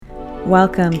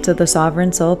Welcome to the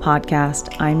Sovereign Soul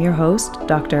Podcast. I'm your host,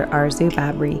 Dr. Arzu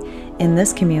Babri. In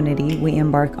this community, we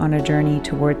embark on a journey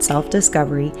towards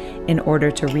self-discovery in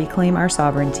order to reclaim our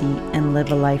sovereignty and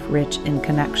live a life rich in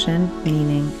connection,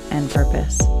 meaning, and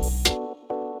purpose.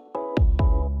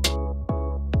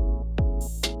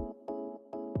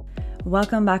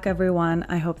 Welcome back, everyone.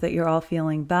 I hope that you're all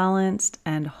feeling balanced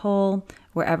and whole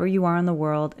wherever you are in the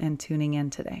world and tuning in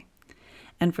today.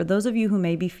 And for those of you who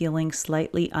may be feeling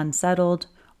slightly unsettled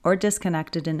or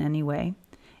disconnected in any way,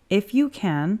 if you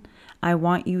can, I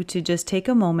want you to just take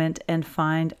a moment and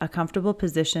find a comfortable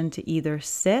position to either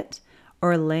sit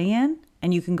or lay in.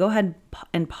 And you can go ahead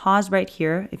and pause right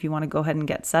here if you want to go ahead and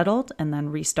get settled and then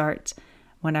restart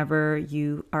whenever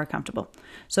you are comfortable.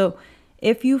 So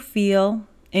if you feel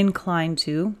inclined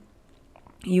to,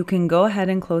 you can go ahead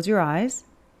and close your eyes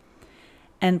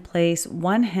and place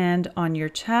one hand on your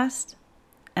chest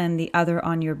and the other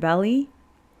on your belly,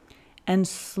 and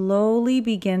slowly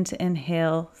begin to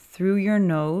inhale through your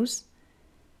nose,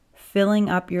 filling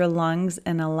up your lungs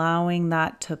and allowing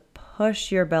that to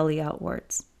push your belly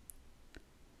outwards.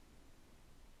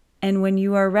 And when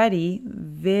you are ready,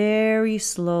 very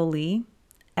slowly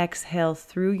exhale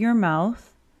through your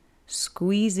mouth,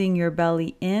 squeezing your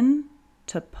belly in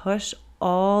to push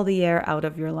all the air out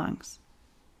of your lungs.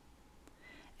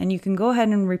 And you can go ahead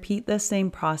and repeat the same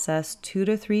process 2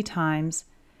 to 3 times,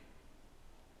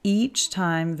 each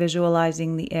time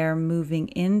visualizing the air moving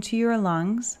into your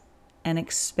lungs and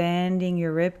expanding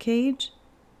your rib cage.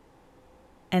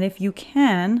 And if you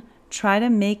can, try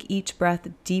to make each breath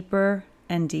deeper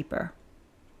and deeper.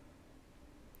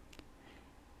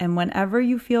 And whenever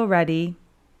you feel ready,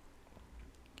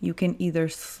 you can either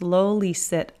slowly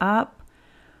sit up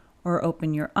or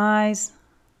open your eyes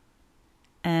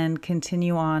and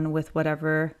continue on with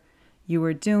whatever you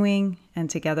were doing, and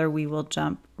together we will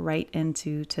jump right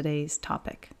into today's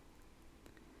topic.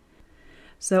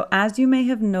 So as you may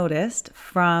have noticed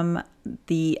from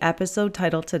the episode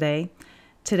title today,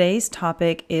 today's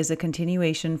topic is a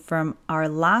continuation from our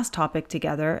last topic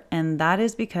together, and that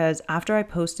is because after I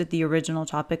posted the original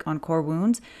topic on core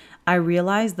wounds, I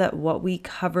realized that what we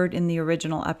covered in the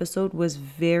original episode was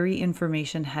very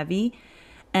information heavy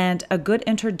and a good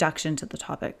introduction to the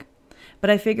topic. But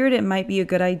I figured it might be a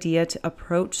good idea to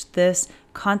approach this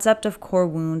concept of core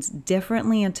wounds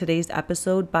differently in today's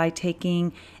episode by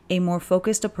taking a more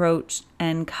focused approach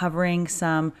and covering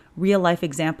some real life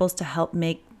examples to help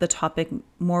make the topic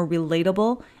more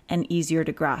relatable and easier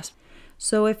to grasp.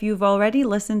 So if you've already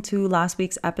listened to last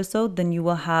week's episode, then you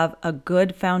will have a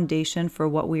good foundation for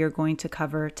what we are going to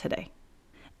cover today.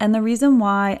 And the reason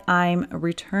why I'm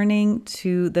returning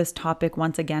to this topic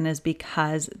once again is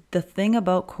because the thing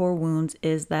about core wounds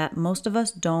is that most of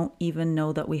us don't even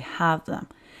know that we have them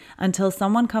until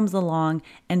someone comes along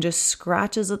and just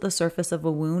scratches at the surface of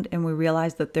a wound and we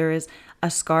realize that there is a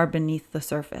scar beneath the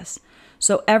surface.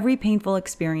 So every painful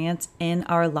experience in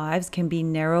our lives can be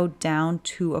narrowed down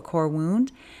to a core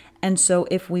wound. And so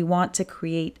if we want to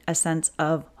create a sense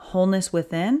of wholeness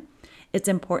within, it's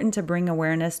important to bring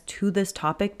awareness to this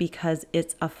topic because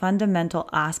it's a fundamental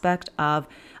aspect of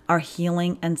our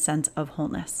healing and sense of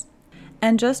wholeness.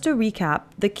 And just to recap,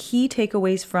 the key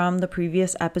takeaways from the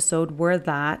previous episode were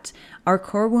that our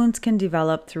core wounds can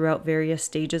develop throughout various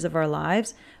stages of our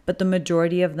lives, but the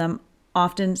majority of them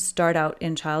often start out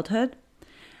in childhood.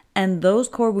 And those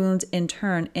core wounds in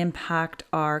turn impact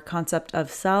our concept of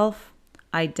self,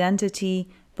 identity,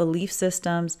 belief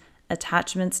systems,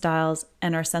 attachment styles,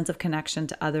 and our sense of connection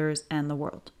to others and the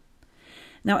world.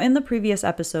 Now, in the previous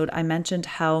episode, I mentioned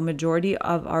how majority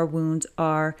of our wounds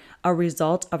are a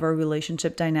result of our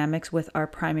relationship dynamics with our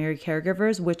primary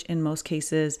caregivers, which in most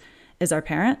cases is our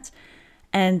parents.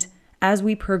 And as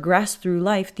we progress through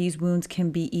life, these wounds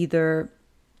can be either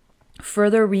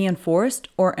further reinforced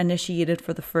or initiated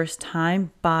for the first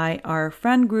time by our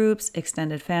friend groups,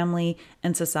 extended family,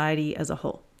 and society as a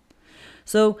whole.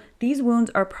 So these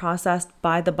wounds are processed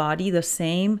by the body the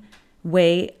same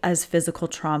way as physical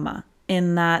trauma,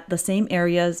 in that the same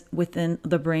areas within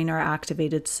the brain are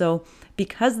activated. So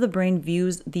because the brain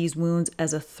views these wounds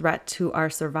as a threat to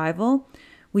our survival,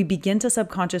 we begin to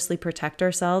subconsciously protect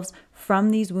ourselves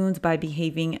from these wounds by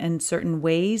behaving in certain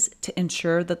ways to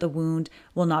ensure that the wound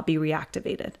will not be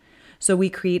reactivated. So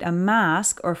we create a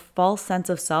mask or false sense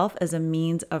of self as a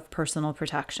means of personal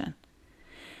protection.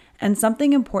 And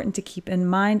something important to keep in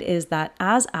mind is that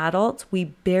as adults, we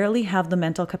barely have the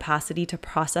mental capacity to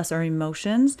process our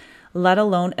emotions, let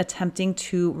alone attempting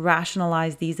to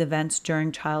rationalize these events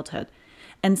during childhood.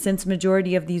 And since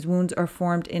majority of these wounds are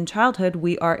formed in childhood,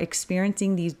 we are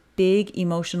experiencing these big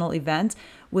emotional events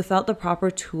without the proper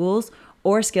tools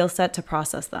or skill set to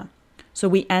process them. So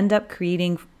we end up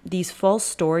creating these false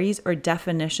stories or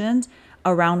definitions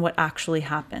around what actually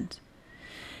happened.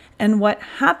 And what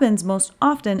happens most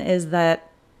often is that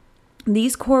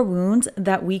these core wounds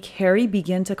that we carry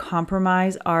begin to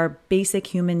compromise our basic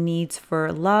human needs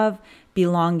for love,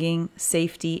 belonging,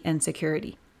 safety, and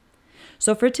security.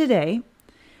 So for today,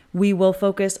 we will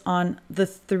focus on the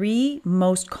 3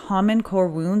 most common core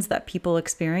wounds that people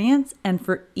experience. And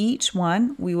for each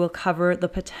one, we will cover the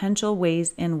potential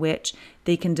ways in which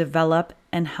they can develop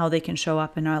and how they can show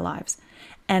up in our lives.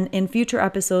 And in future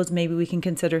episodes, maybe we can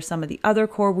consider some of the other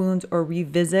core wounds or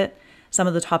revisit some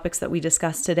of the topics that we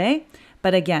discussed today.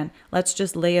 But again, let's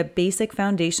just lay a basic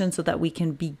foundation so that we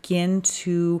can begin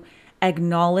to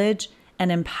acknowledge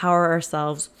and empower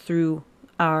ourselves through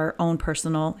our own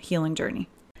personal healing journey.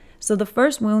 So the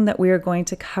first wound that we are going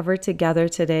to cover together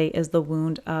today is the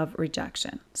wound of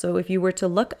rejection. So if you were to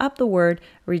look up the word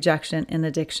rejection in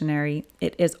the dictionary,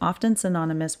 it is often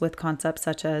synonymous with concepts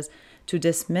such as to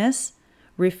dismiss,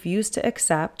 refuse to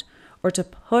accept, or to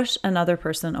push another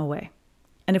person away.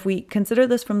 And if we consider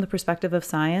this from the perspective of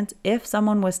science, if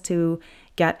someone was to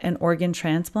get an organ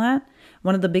transplant,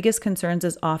 one of the biggest concerns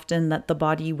is often that the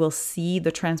body will see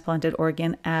the transplanted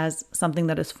organ as something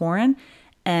that is foreign.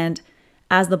 And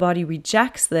as the body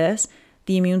rejects this,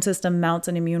 the immune system mounts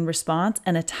an immune response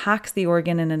and attacks the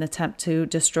organ in an attempt to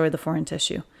destroy the foreign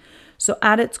tissue. So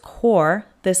at its core,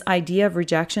 this idea of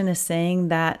rejection is saying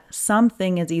that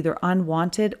something is either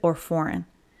unwanted or foreign.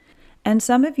 And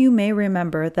some of you may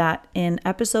remember that in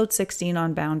episode 16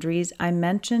 on boundaries, I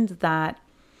mentioned that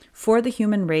for the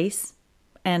human race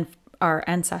and our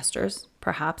ancestors,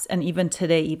 perhaps, and even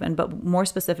today but more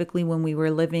specifically when we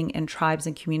were living in tribes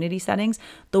and community settings,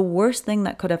 the worst thing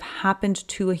that could have happened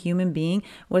to a human being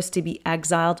was to be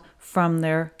exiled from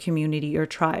their community or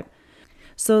tribe.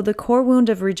 So the core wound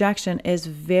of rejection is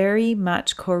very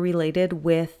much correlated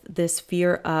with this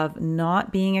fear of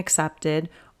not being accepted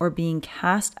or being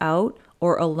cast out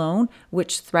or alone,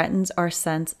 which threatens our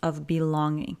sense of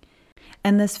belonging.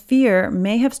 And this fear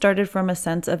may have started from a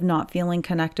sense of not feeling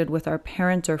connected with our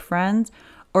parents or friends,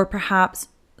 or perhaps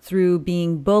through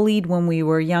being bullied when we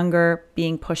were younger,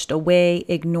 being pushed away,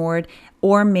 ignored,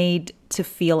 or made to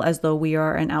feel as though we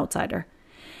are an outsider.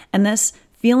 And this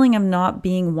feeling of not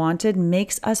being wanted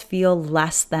makes us feel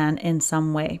less than in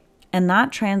some way. And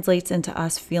that translates into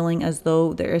us feeling as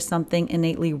though there is something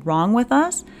innately wrong with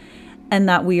us and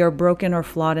that we are broken or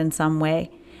flawed in some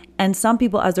way. And some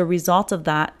people, as a result of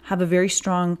that, have a very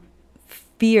strong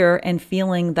fear and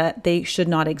feeling that they should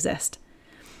not exist.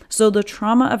 So the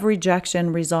trauma of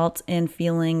rejection results in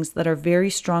feelings that are very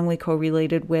strongly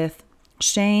correlated with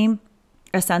shame,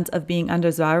 a sense of being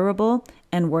undesirable,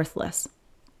 and worthless.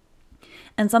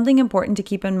 And something important to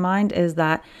keep in mind is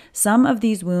that some of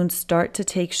these wounds start to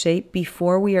take shape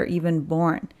before we are even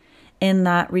born, in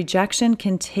that rejection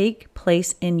can take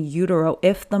place in utero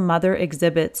if the mother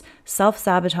exhibits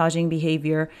self-sabotaging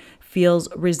behavior,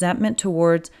 feels resentment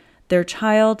towards their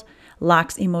child,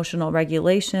 lacks emotional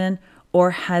regulation,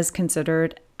 or has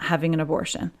considered having an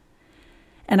abortion.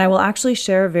 And I will actually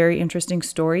share a very interesting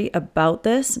story about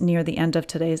this near the end of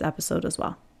today's episode as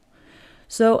well.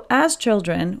 So as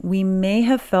children, we may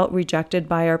have felt rejected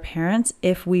by our parents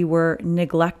if we were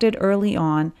neglected early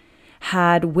on,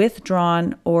 had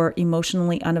withdrawn or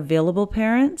emotionally unavailable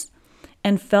parents,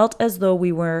 and felt as though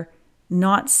we were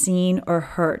not seen or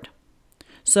heard.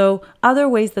 So other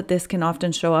ways that this can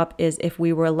often show up is if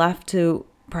we were left to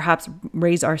perhaps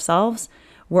raise ourselves,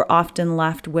 we're often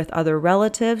left with other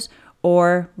relatives,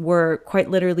 or were quite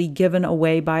literally given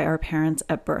away by our parents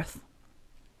at birth.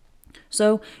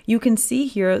 So you can see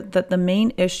here that the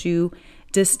main issue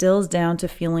distills down to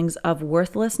feelings of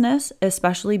worthlessness,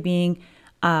 especially being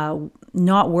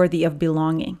not worthy of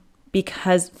belonging,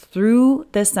 because through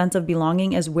this sense of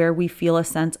belonging is where we feel a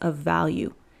sense of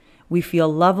value. We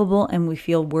feel lovable and we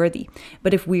feel worthy.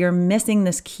 But if we are missing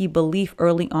this key belief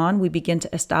early on, we begin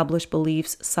to establish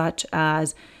beliefs such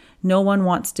as no one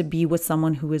wants to be with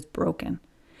someone who is broken.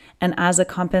 And as a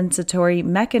compensatory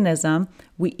mechanism,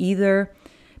 we either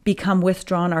become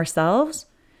withdrawn ourselves,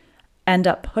 end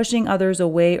up pushing others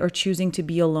away, or choosing to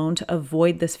be alone to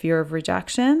avoid this fear of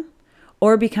rejection,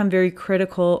 or become very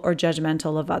critical or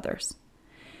judgmental of others.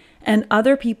 And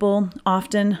other people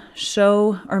often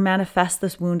show or manifest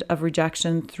this wound of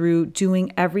rejection through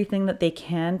doing everything that they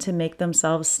can to make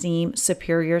themselves seem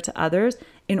superior to others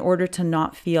in order to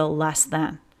not feel less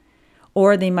than.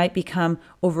 Or they might become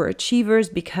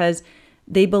overachievers because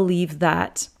they believe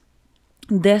that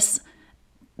this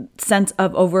sense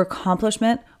of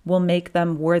overaccomplishment will make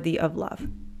them worthy of love.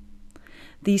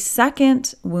 The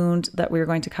second wound that we're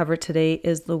going to cover today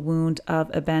is the wound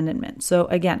of abandonment. So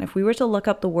again, if we were to look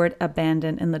up the word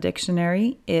abandon in the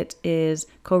dictionary, it is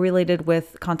correlated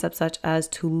with concepts such as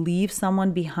to leave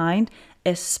someone behind,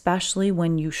 especially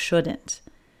when you shouldn't.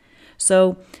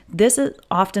 So this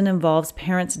often involves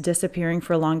parents disappearing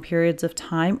for long periods of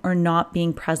time or not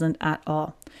being present at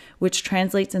all, which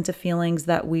translates into feelings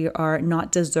that we are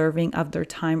not deserving of their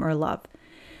time or love.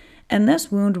 And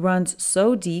this wound runs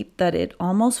so deep that it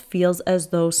almost feels as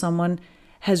though someone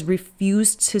has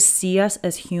refused to see us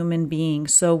as human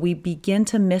beings. So we begin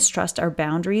to mistrust our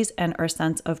boundaries and our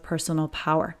sense of personal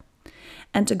power.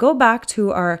 And to go back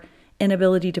to our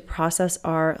inability to process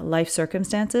our life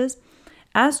circumstances,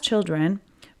 as children,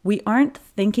 we aren't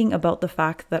thinking about the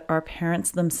fact that our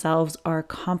parents themselves are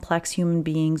complex human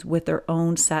beings with their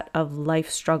own set of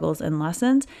life struggles and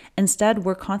lessons. Instead,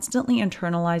 we're constantly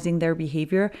internalizing their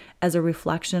behavior as a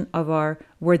reflection of our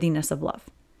worthiness of love.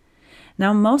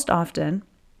 Now, most often,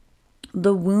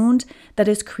 the wound that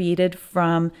is created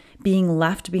from being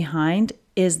left behind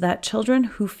is that children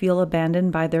who feel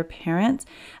abandoned by their parents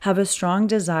have a strong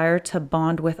desire to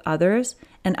bond with others,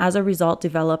 and as a result,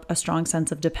 develop a strong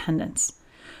sense of dependence.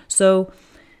 So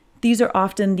these are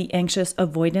often the anxious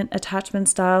avoidant attachment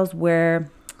styles, where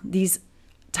these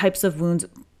types of wounds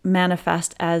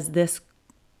manifest as this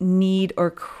need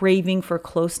or craving for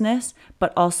closeness,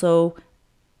 but also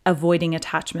avoiding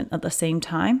attachment at the same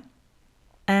time.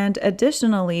 And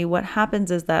additionally, what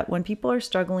happens is that when people are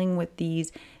struggling with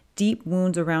these deep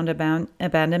wounds around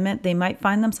abandonment, they might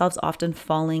find themselves often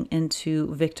falling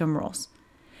into victim roles.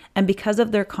 And because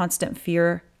of their constant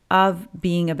fear of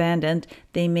being abandoned,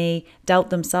 they may doubt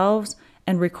themselves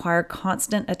and require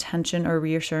constant attention or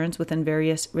reassurance within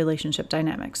various relationship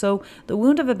dynamics. So the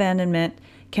wound of abandonment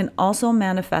can also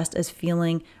manifest as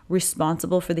feeling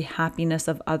responsible for the happiness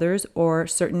of others or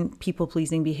certain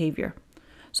people-pleasing behavior.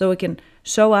 So it can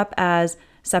show up as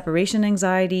separation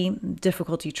anxiety,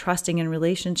 difficulty trusting in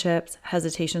relationships,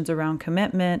 hesitations around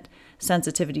commitment,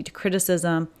 sensitivity to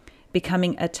criticism,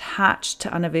 becoming attached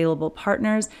to unavailable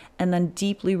partners, and then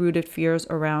deeply rooted fears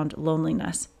around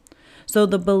loneliness. So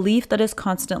the belief that is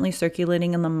constantly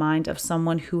circulating in the mind of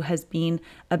someone who has been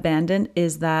abandoned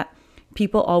is that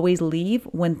people always leave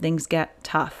when things get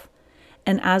tough.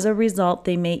 And as a result,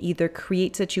 they may either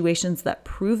create situations that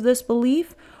prove this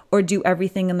belief or do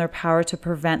everything in their power to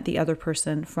prevent the other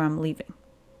person from leaving.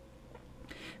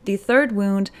 The third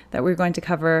wound that we're going to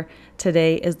cover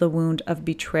today is the wound of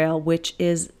betrayal, which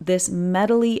is this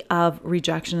medley of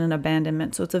rejection and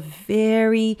abandonment. So it's a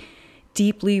very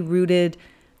deeply rooted,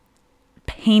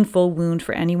 painful wound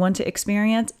for anyone to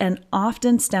experience, and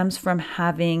often stems from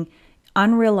having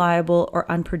unreliable or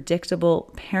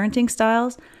unpredictable parenting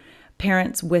styles,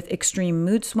 parents with extreme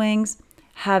mood swings,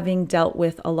 having dealt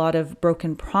with a lot of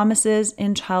broken promises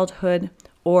in childhood,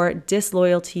 or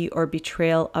disloyalty or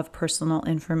betrayal of personal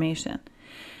information.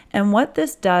 And what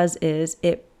this does is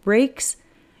it breaks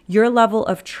your level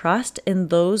of trust in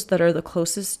those that are the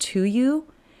closest to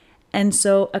you. And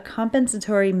so a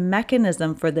compensatory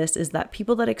mechanism for this is that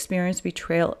people that experience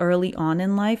betrayal early on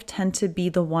in life tend to be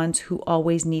the ones who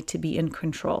always need to be in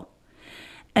control.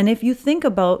 And if you think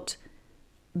about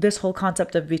this whole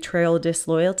concept of betrayal,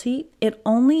 disloyalty, it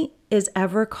only is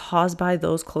ever caused by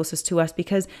those closest to us,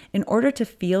 because in order to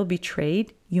feel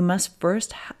betrayed, you must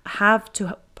first have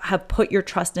put your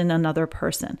trust in another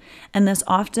person. And this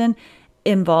often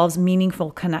involves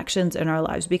meaningful connections in our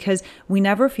lives, because we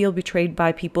never feel betrayed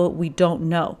by people we don't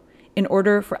know. In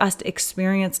order for us to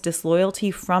experience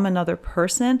disloyalty from another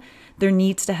person, there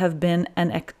needs to have been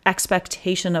an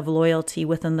expectation of loyalty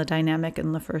within the dynamic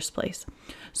in the first place.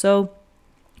 So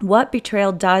what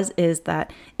betrayal does is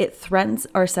that it threatens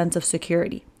our sense of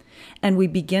security. And we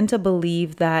begin to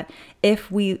believe that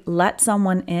if we let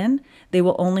someone in, they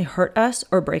will only hurt us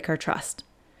or break our trust.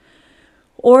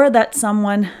 Or that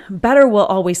someone better will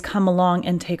always come along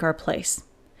and take our place.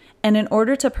 And in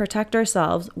order to protect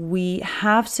ourselves, we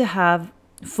have to have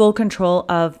full control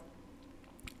of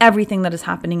everything that is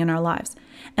happening in our lives.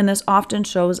 And this often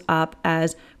shows up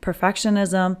as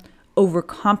perfectionism,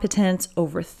 overcompetence,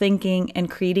 overthinking,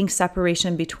 and creating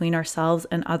separation between ourselves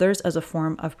and others as a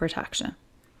form of protection.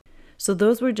 So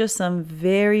those were just some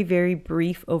very, very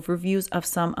brief overviews of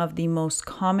some of the most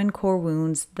common core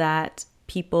wounds that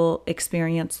people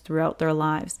experience throughout their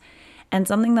lives. And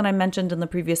something that I mentioned in the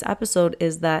previous episode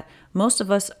is that most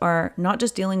of us are not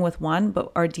just dealing with one,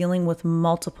 but are dealing with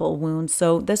multiple wounds.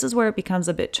 So this is where it becomes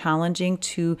a bit challenging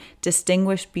to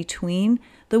distinguish between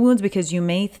the wounds, because you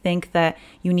may think that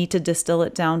you need to distill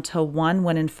it down to one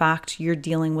when in fact you're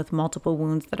dealing with multiple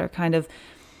wounds that are kind of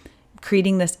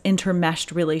creating this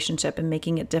intermeshed relationship and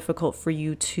making it difficult for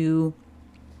you to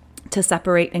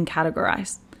separate and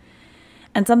categorize.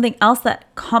 And something else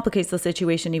that complicates the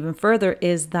situation even further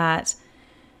is that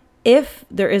if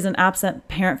there is an absent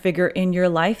parent figure in your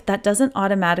life, that doesn't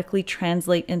automatically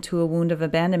translate into a wound of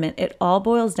abandonment. It all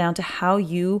boils down to how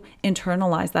you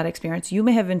internalize that experience. You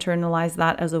may have internalized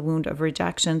that as a wound of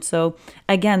rejection. So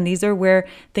again, these are where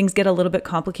things get a little bit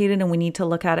complicated, and we need to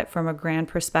look at it from a grand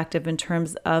perspective in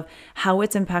terms of how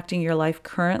it's impacting your life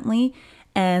currently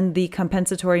and the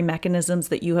compensatory mechanisms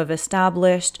that you have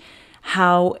established,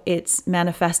 how it's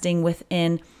manifesting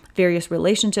within various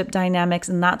relationship dynamics.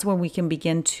 And that's when we can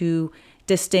begin to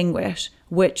distinguish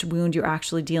which wound you're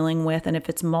actually dealing with, and if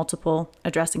it's multiple,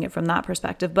 addressing it from that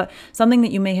perspective. But something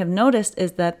that you may have noticed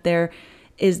is that there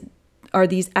are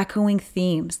these echoing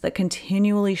themes that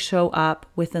continually show up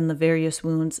within the various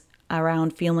wounds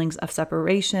around feelings of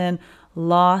separation,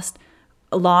 loss,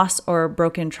 or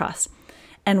broken trust.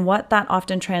 And what that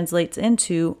often translates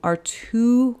into are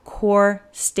two core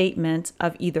statements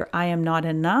of either I am not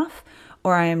enough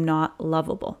or I am not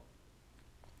lovable.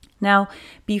 Now,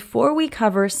 before we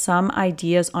cover some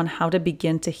ideas on how to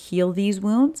begin to heal these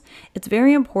wounds, it's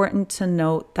very important to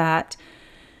note that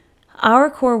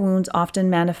our core wounds often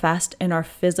manifest in our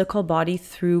physical body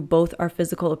through both our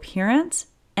physical appearance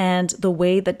and the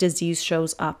way that disease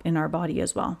shows up in our body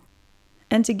as well.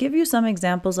 And to give you some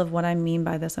examples of what I mean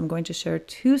by this, I'm going to share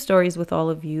two stories with all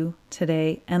of you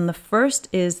today. And the first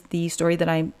is the story that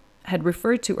I had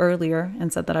referred to earlier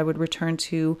and said that I would return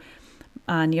to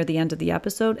near the end of the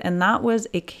episode. And that was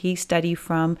a case study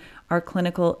from our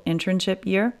clinical internship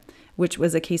year, which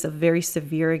was a case of very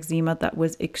severe eczema that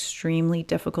was extremely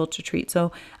difficult to treat.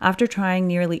 So after trying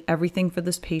nearly everything for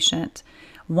this patient,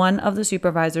 one of the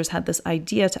supervisors had this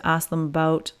idea to ask them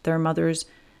about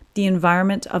the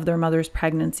environment of their mother's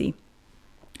pregnancy.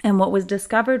 And what was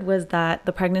discovered was that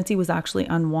the pregnancy was actually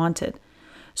unwanted.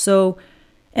 So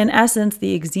in essence,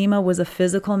 the eczema was a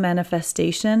physical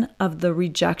manifestation of the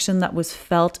rejection that was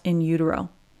felt in utero.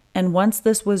 And once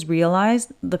this was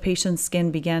realized, the patient's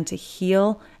skin began to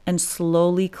heal and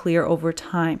slowly clear over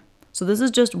time. So this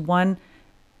is just one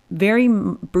very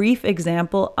brief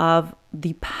example of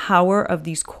the power of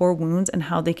these core wounds and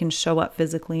how they can show up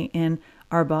physically in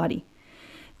our body.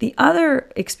 The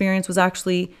other experience was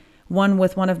actually one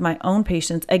with one of my own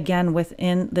patients, again,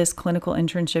 within this clinical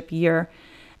internship year.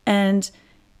 And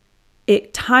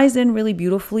it ties in really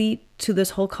beautifully to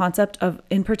this whole concept of,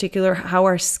 in particular, how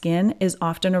our skin is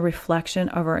often a reflection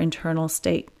of our internal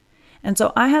state. And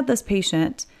so I had this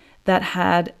patient that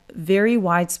had very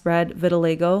widespread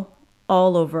vitiligo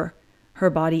all over her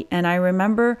body. And I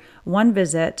remember one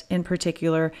visit in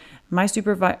particular, my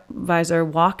supervisor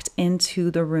walked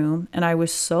into the room, and I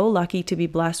was so lucky to be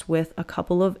blessed with a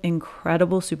couple of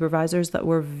incredible supervisors that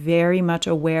were very much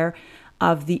aware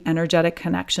of the energetic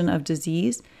connection of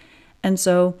disease. And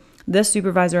so this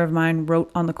supervisor of mine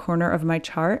wrote on the corner of my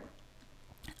chart,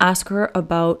 ask her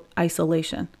about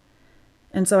isolation.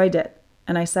 And so I did.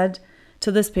 And I said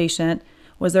to this patient,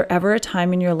 was there ever a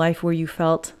time in your life where you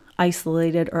felt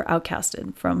isolated or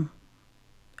outcasted from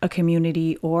a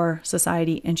community or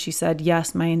society? And she said,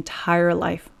 yes, my entire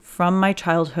life, from my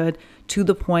childhood to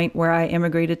the point where I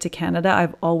immigrated to Canada,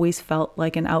 I've always felt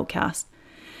like an outcast.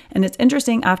 And it's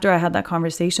interesting, after I had that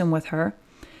conversation with her,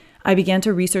 I began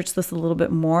to research this a little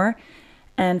bit more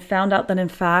and found out that, in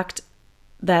fact,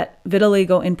 that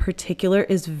vitiligo in particular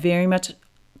is very much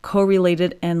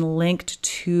correlated and linked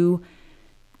to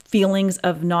feelings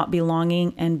of not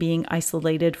belonging and being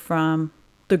isolated from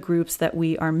the groups that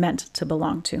we are meant to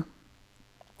belong to.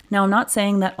 Now, I'm not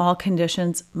saying that all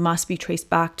conditions must be traced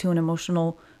back to an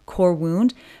emotional core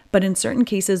wound, but in certain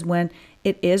cases when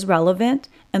it is relevant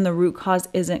and the root cause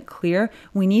isn't clear,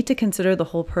 we need to consider the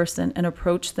whole person and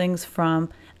approach things from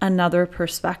another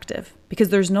perspective, because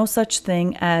there's no such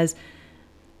thing as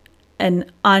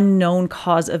an unknown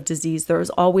cause of disease. There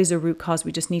is always a root cause.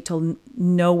 We just need to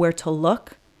know where to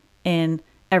look in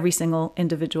every single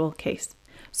individual case.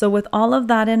 So with all of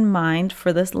that in mind,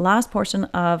 for this last portion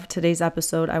of today's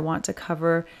episode, I want to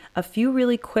cover a few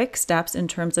really quick steps in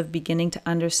terms of beginning to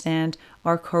understand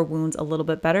our core wounds a little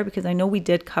bit better, because I know we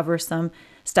did cover some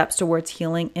steps towards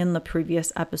healing in the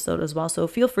previous episode as well. So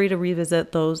feel free to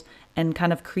revisit those and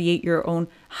kind of create your own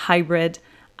hybrid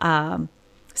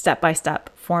step-by-step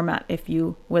format if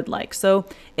you would like. So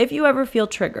if you ever feel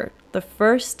triggered, the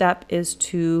first step is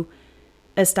to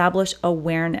establish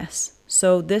awareness.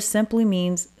 So this simply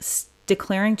means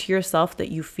declaring to yourself that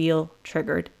you feel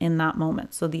triggered in that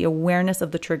moment. So the awareness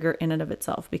of the trigger in and of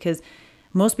itself, because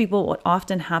Most people, what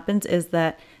often happens is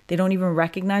that they don't even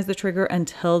recognize the trigger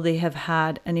until they have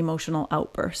had an emotional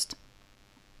outburst.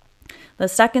 The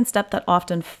second step that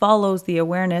often follows the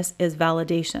awareness is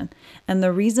validation. And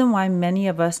the reason why many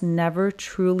of us never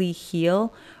truly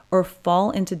heal or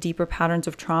fall into deeper patterns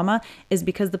of trauma is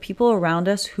because the people around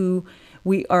us who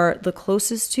we are the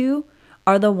closest to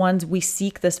are the ones we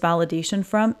seek this validation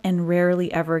from and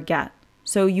rarely ever get.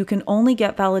 So you can only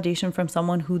get validation from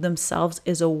someone who themselves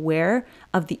is aware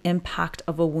of the impact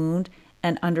of a wound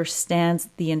and understands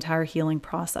the entire healing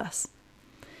process.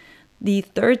 The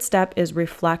third step is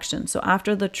reflection. So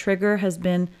after the trigger has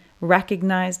been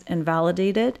recognized and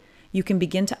validated, you can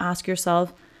begin to ask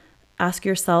yourself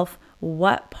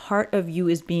what part of you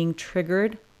is being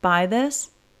triggered by this,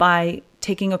 by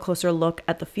taking a closer look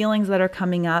at the feelings that are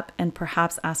coming up and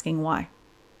perhaps asking why.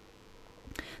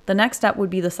 The next step would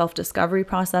be the self-discovery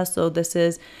process. So this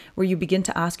is where you begin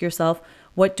to ask yourself,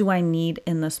 what do I need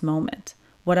in this moment?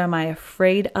 What am I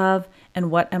afraid of? And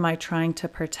what am I trying to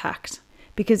protect?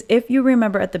 Because if you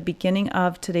remember at the beginning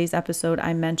of today's episode,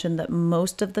 I mentioned that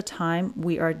most of the time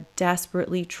we are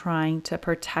desperately trying to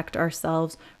protect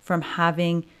ourselves from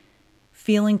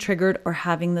feeling triggered or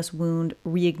having this wound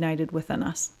reignited within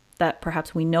us that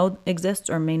perhaps we know exists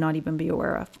or may not even be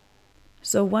aware of.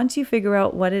 So once you figure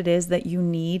out what it is that you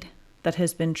need that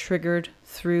has been triggered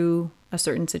through a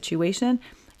certain situation,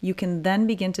 you can then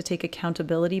begin to take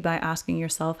accountability by asking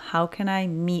yourself, how can I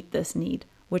meet this need?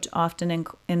 Which often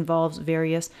involves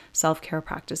various self-care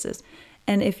practices.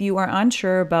 And if you are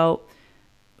unsure about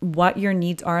what your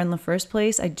needs are in the first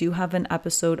place, I do have an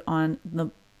episode on the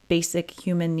basic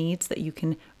human needs that you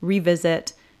can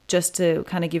revisit just to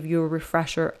kind of give you a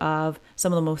refresher of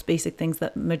some of the most basic things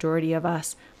that majority of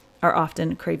us are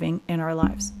often craving in our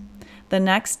lives. The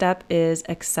next step is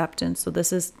acceptance. So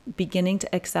this is beginning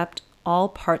to accept all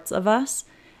parts of us,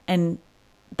 and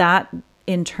that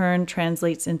in turn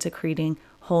translates into creating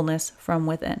wholeness from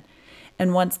within.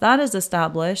 And once that is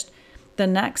established, the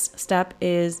next step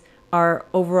is our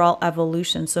overall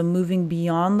evolution. So moving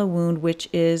beyond the wound, which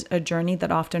is a journey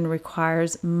that often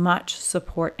requires much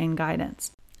support and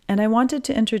guidance. And I wanted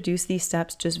to introduce these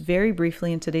steps just very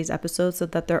briefly in today's episode so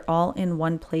that they're all in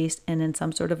one place and in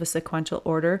some sort of a sequential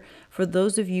order for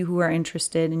those of you who are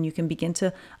interested, and you can begin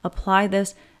to apply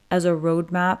this as a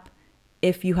roadmap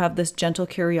if you have this gentle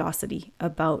curiosity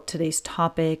about today's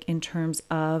topic in terms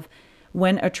of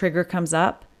when a trigger comes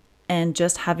up, and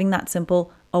just having that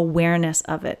simple awareness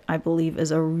of it, I believe,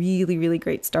 is a really, really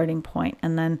great starting point.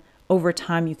 And then over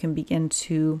time, you can begin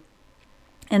to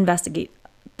investigate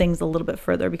things a little bit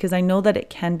further, because I know that it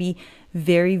can be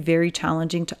very, very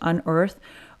challenging to unearth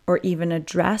or even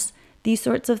address these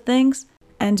sorts of things.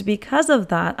 And because of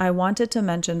that, I wanted to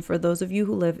mention, for those of you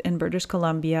who live in British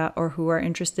Columbia or who are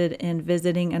interested in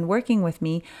visiting and working with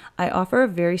me, I offer a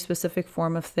very specific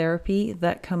form of therapy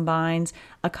that combines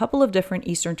a couple of different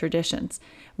Eastern traditions,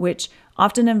 which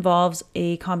often involves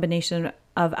a combination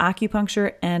of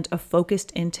acupuncture and a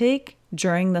focused intake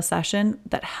during the session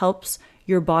that helps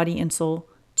your body and soul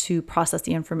to process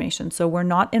the information. So we're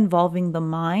not involving the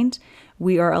mind.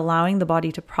 We are allowing the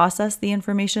body to process the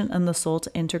information and the soul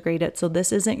to integrate it. So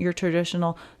this isn't your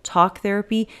traditional talk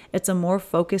therapy. It's a more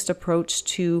focused approach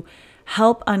to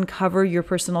help uncover your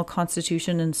personal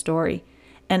constitution and story.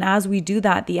 And as we do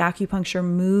that, the acupuncture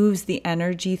moves the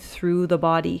energy through the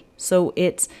body. So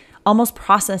it's almost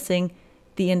processing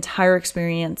the entire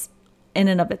experience in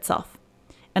and of itself.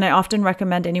 And I often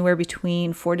recommend anywhere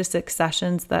between 4 to 6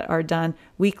 sessions that are done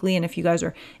weekly. And if you guys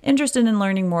are interested in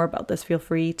learning more about this, feel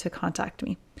free to contact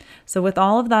me. So with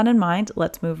all of that in mind,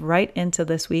 let's move right into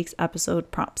this week's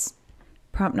episode prompts.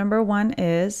 Prompt number 1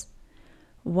 is,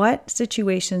 what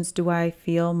situations do I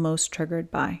feel most triggered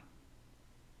by?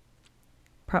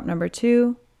 Prompt number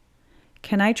 2,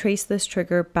 can I trace this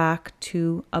trigger back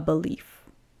to a belief?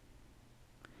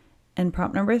 And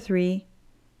prompt number 3,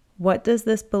 what does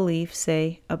this belief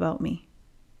say about me?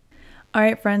 All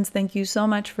right, friends, thank you so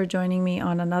much for joining me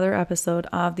on another episode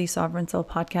of the Sovereign Soul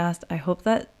Podcast. I hope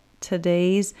that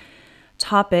today's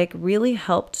topic really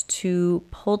helped to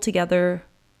pull together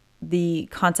the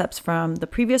concepts from the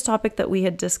previous topic that we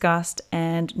had discussed,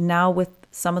 and now with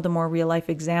some of the more real life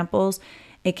examples,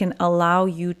 it can allow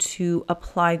you to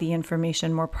apply the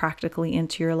information more practically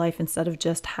into your life instead of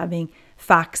just having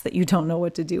facts that you don't know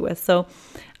what to do with. So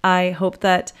I hope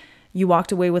that you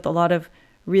walked away with a lot of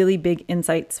really big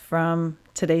insights from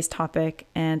today's topic.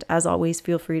 And as always,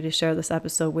 feel free to share this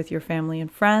episode with your family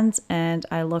and friends. And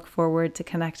I look forward to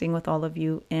connecting with all of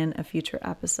you in a future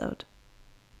episode.